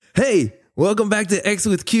Hey, welcome back to X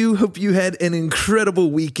with Q. Hope you had an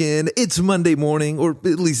incredible weekend. It's Monday morning, or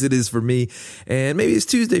at least it is for me. And maybe it's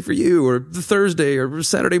Tuesday for you, or Thursday, or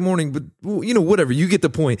Saturday morning, but whatever. You get the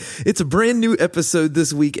point. It's a brand new episode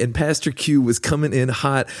this week, and Pastor Q was coming in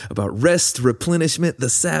hot about rest, replenishment, the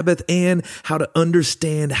Sabbath, and how to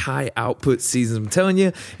understand high output seasons. I'm telling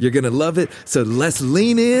you, you're going to love it. So let's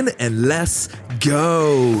lean in and let's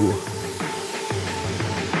go.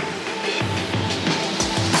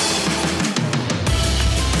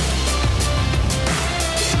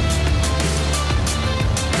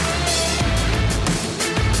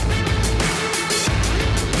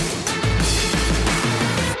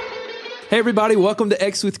 Hey, everybody. Welcome to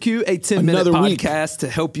X with Q, a 10-minute podcast to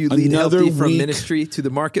help you lead healthy from ministry to the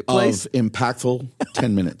marketplace. Of impactful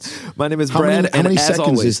 10 minutes. My name is Brad. How many seconds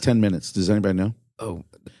always, is 10 minutes? Does anybody know? Oh,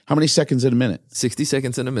 how many seconds in a minute? 60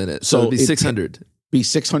 seconds in a minute. So it'd be 600. Be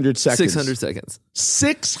 600 seconds. 600 seconds.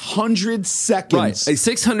 600 seconds. Right. A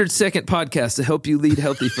 600-second podcast to help you lead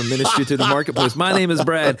healthy from ministry to the marketplace. My name is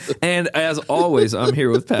Brad, and as always, I'm here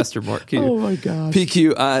with Pastor Mark Q. Oh, my gosh.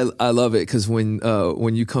 PQ, I love it because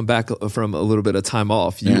when you come back from a little bit of time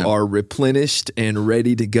off, you are replenished and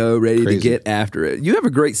ready to go, ready to get after it. You have a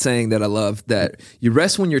great saying that I love, that you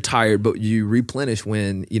rest when you're tired, but you replenish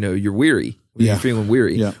when you're weary, when you're feeling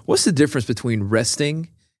weary. Yeah. What's the difference between resting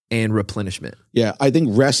and replenishment? Yeah, I think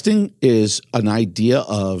resting is an idea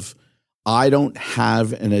of, I don't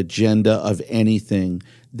have an agenda of anything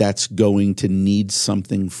that's going to need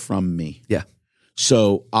something from me. Yeah.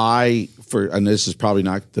 So and this is probably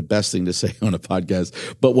not the best thing to say on a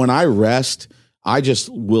podcast, but when I rest, I just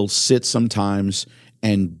will sit sometimes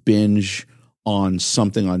and binge on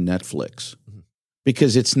something on Netflix.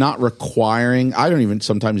 Because it's not requiring,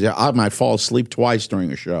 sometimes I might fall asleep twice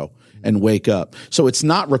during a show and wake up. So it's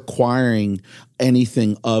not requiring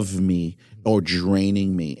anything of me or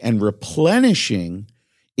draining me. And replenishing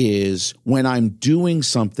is when I'm doing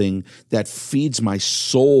something that feeds my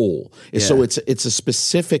soul. Yeah. So it's a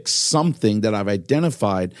specific something that I've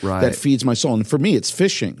identified that feeds my soul. And for me, it's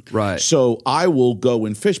fishing. Right. So I will go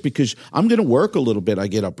and fish because I'm going to work a little bit. I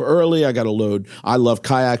get up early. I got to load. I love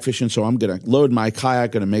kayak fishing, so I'm going to load my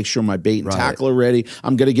kayak, going to make sure my bait and tackle are ready.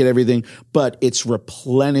 I'm going to get everything. But it's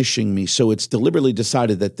replenishing me. So it's deliberately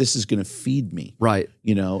decided that this is going to feed me. Right.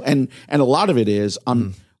 And a lot of it is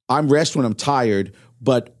I'm rest when I'm tired.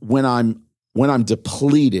 But when I'm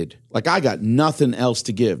depleted, like I got nothing else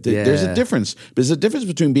to give. There's a difference. There's a difference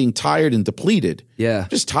between being tired and depleted. Yeah.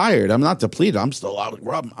 Just tired. I'm not depleted. I'm still out.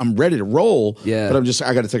 I'm ready to roll. Yeah. But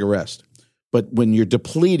I got to take a rest. But when you're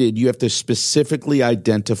depleted, you have to specifically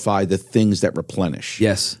identify the things that replenish.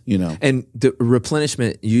 Yes. And the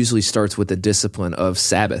replenishment usually starts with the discipline of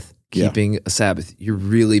Sabbath. Keeping a Sabbath. You're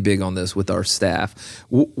really big on this with our staff.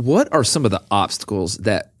 What are some of the obstacles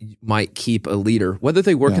that might keep a leader, whether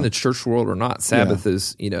they work in the church world or not? Sabbath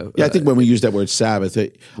is, I think when we use that word Sabbath, a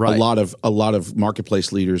lot of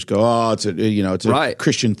marketplace leaders go, oh, it's a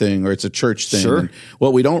Christian thing or it's a church thing. Sure. And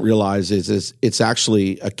what we don't realize is it's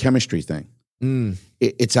actually a chemistry thing.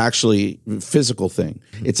 It's actually a physical thing.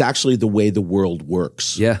 It's actually the way the world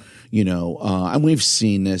works. Yeah. And we've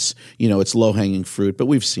seen this, it's low-hanging fruit, but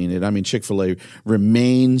we've seen it. I mean, Chick-fil-A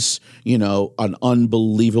remains, an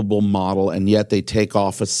unbelievable model, and yet they take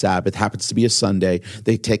off a Sabbath, happens to be a Sunday.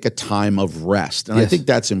 They take a time of rest. And I think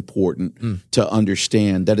that's important to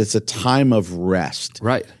understand, that it's a time of rest.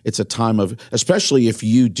 Right. It's a time of, especially if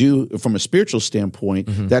you do, from a spiritual standpoint,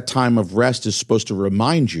 that time of rest is supposed to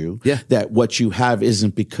remind you that what you have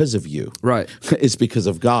isn't because of you. Right. It's because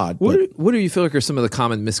of God. What do you feel like are some of the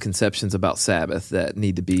common misconceptions about Sabbath that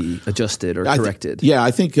need to be adjusted or corrected?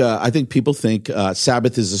 I think people think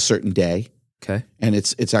Sabbath is a certain day. Okay. And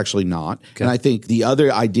it's actually not. Okay. And I think the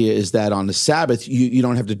other idea is that on the Sabbath,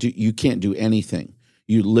 you can't do anything.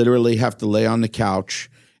 You literally have to lay on the couch.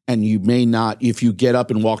 And you may not, if you get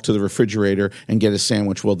up and walk to the refrigerator and get a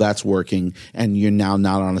sandwich, well, that's working, and you're now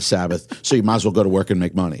not on a Sabbath, so you might as well go to work and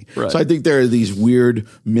make money. Right. So I think there are these weird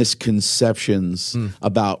misconceptions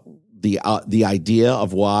about the idea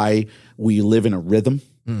of why we live in a rhythm.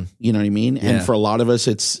 You know what I mean? Yeah. And for a lot of us,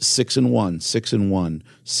 it's 6 and 1, 6 and 1,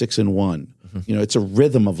 6 and 1. It's a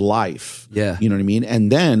rhythm of life. Yeah. You know what I mean?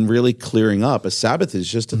 And then really clearing up. A Sabbath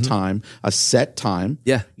is just a time, a set time.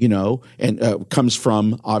 Yeah. And comes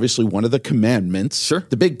from obviously one of the commandments. Sure.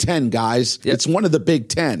 The Big Ten, guys. Yeah. It's one of the Big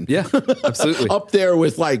Ten. Yeah, absolutely. Up there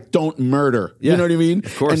with don't murder. Yeah. You know what I mean?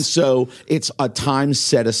 Of course. And so it's a time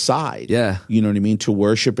set aside. Yeah. You know what I mean? To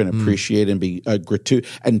worship and appreciate and be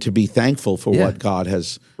and to be thankful for what God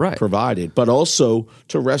has provided, but also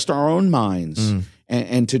to rest our own minds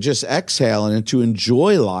and to just exhale and to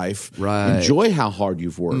enjoy life, enjoy how hard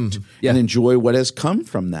you've worked, and enjoy what has come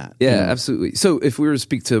from that. Yeah, absolutely. So if we were to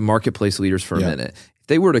speak to marketplace leaders for a minute, if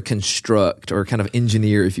they were to construct or kind of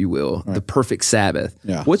engineer, if you will, the perfect Sabbath,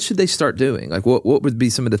 what should they start doing? Like what would be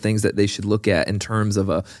some of the things that they should look at in terms of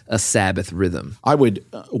a Sabbath rhythm? I would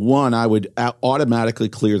automatically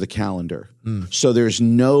clear the calendar. So there's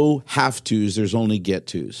no have-tos, there's only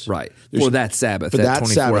get-tos. Right. There's, for that Sabbath, for that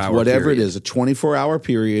Sabbath, whatever period. It is, a 24-hour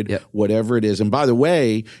period, whatever it is. And by the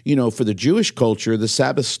way, for the Jewish culture, the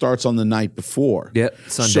Sabbath starts on the night before. Yep,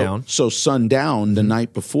 sundown. So sundown the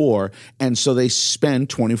night before. And so they spend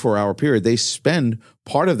 24-hour period. They spend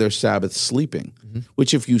part of their Sabbath sleeping,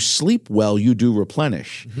 which if you sleep well, you do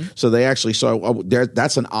replenish. So they actually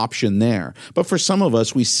that's an option there. But for some of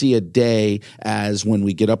us, we see a day as when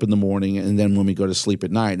we get up in the morning and then when we go to sleep at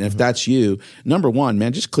night. And if that's you, number one,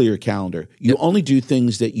 man, just clear your calendar. You only do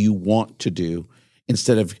things that you want to do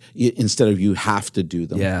instead of you have to do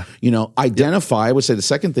them. Identify. I would say the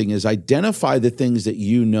second thing is identify the things that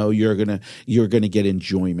you're gonna get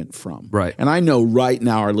enjoyment from. Right. And I know right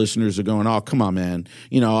now our listeners are going, "Oh, come on, man!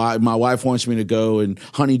 My wife wants me to go and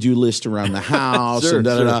honey-do list around the house and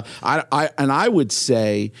da da da." I would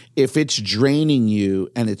say if it's draining you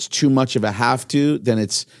and it's too much of a have to, then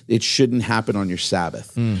it shouldn't happen on your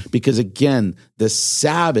Sabbath, because again, the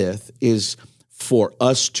Sabbath is for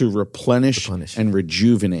us to replenish and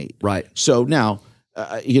rejuvenate. Right. So now,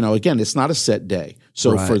 again, it's not a set day.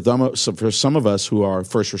 So for some of us who are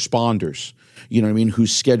first responders,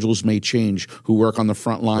 whose schedules may change, who work on the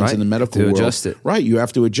front lines in the medical world. Adjust it. Right. You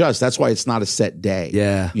have to adjust. That's why it's not a set day.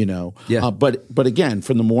 But again,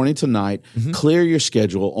 from the morning to night, clear your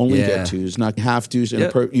schedule, only get-tos, not have-tos.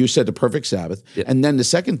 You said the perfect Sabbath. And then the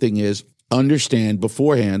second thing is, understand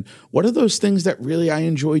beforehand, what are those things that really I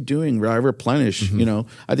enjoy doing, where I replenish?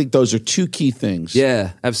 I think those are two key things.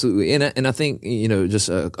 Yeah, absolutely. And I think, just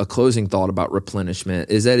a closing thought about replenishment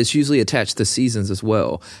is that it's usually attached to seasons as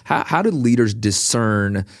well. How do leaders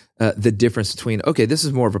discern the difference between, okay, this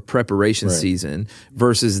is more of a preparation season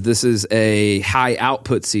versus this is a high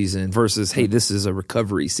output season versus, hey, this is a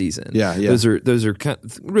recovery season? Yeah. Those are kind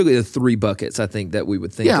of really the three buckets I think that we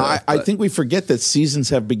would think of. I think we forget that seasons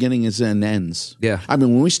have beginnings and ends. Yeah. I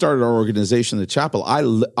mean, when we started our organization, the chapel, I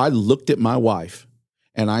looked at my wife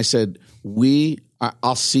and I said,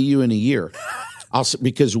 I'll see you in a year.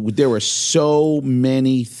 Because there were so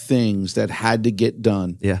many things that had to get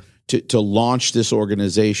done. Yeah. To launch this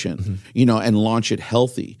organization, and launch it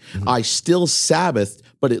healthy. I still Sabbathed,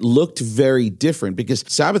 but it looked very different because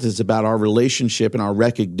Sabbath is about our relationship and our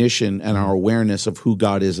recognition and our awareness of who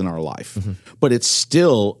God is in our life. But it's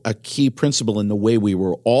still a key principle in the way we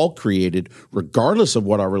were all created, regardless of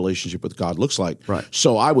what our relationship with God looks like. Right.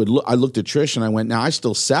 So I looked at Trish and I went, now I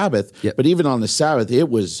still Sabbath, but even on the Sabbath, it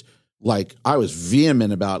was like I was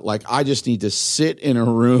vehement about, like, I just need to sit in a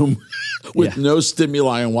room with no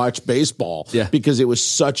stimuli and watch baseball because it was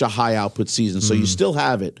such a high output season. So you still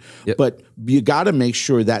have it, but you got to make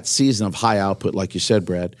sure that season of high output, like you said,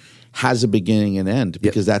 Brad, has a beginning and end,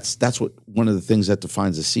 because that's what one of the things that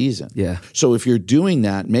defines a season. Yeah. So if you're doing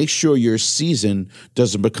that, make sure your season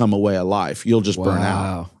doesn't become a way of life. You'll just burn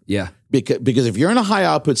out. Yeah. Because if you're in a high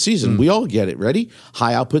output season, we all get it. Ready?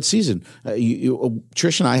 High output season.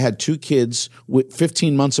 Trish and I had two kids with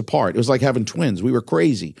 15 months apart. It was like having twins. We were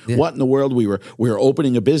crazy. Yeah. What in the world? We were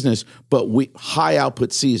opening a business, but high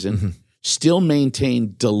output season. Still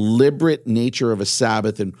maintain deliberate nature of a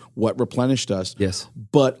Sabbath and what replenished us. Yes.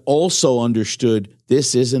 But also understood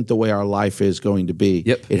this isn't the way our life is going to be.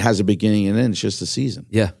 Yep. It has a beginning and end. It's just a season.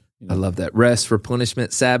 Yeah. I love that. Rest,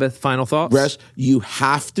 replenishment, Sabbath. Final thoughts? Rest. You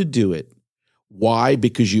have to do it. Why?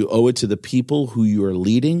 Because you owe it to the people who you are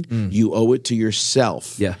leading. You owe it to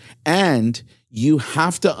yourself. Yeah. And you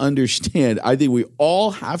have to understand, I think we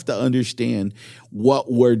all have to understand what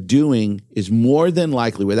we're doing is more than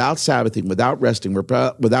likely, without Sabbathing, without resting,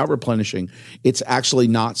 without replenishing, it's actually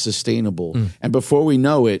not sustainable. And before we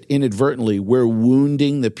know it, inadvertently, we're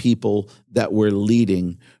wounding the people that we're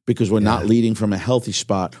leading, because we're not leading from a healthy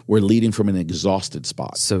spot. We're leading from an exhausted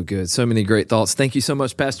spot. So good. So many great thoughts. Thank you so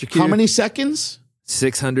much, Pastor Q. How many seconds?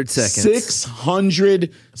 600 seconds.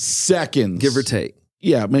 600 seconds. Give or take.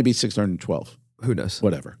 Yeah, maybe 612. Who knows?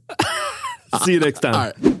 Whatever. See you next time. All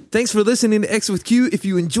right. Thanks for listening to X with Q. If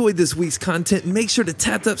you enjoyed this week's content, make sure to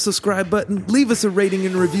tap that subscribe button, leave us a rating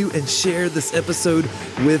and review, and share this episode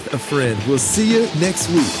with a friend. We'll see you next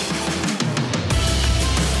week.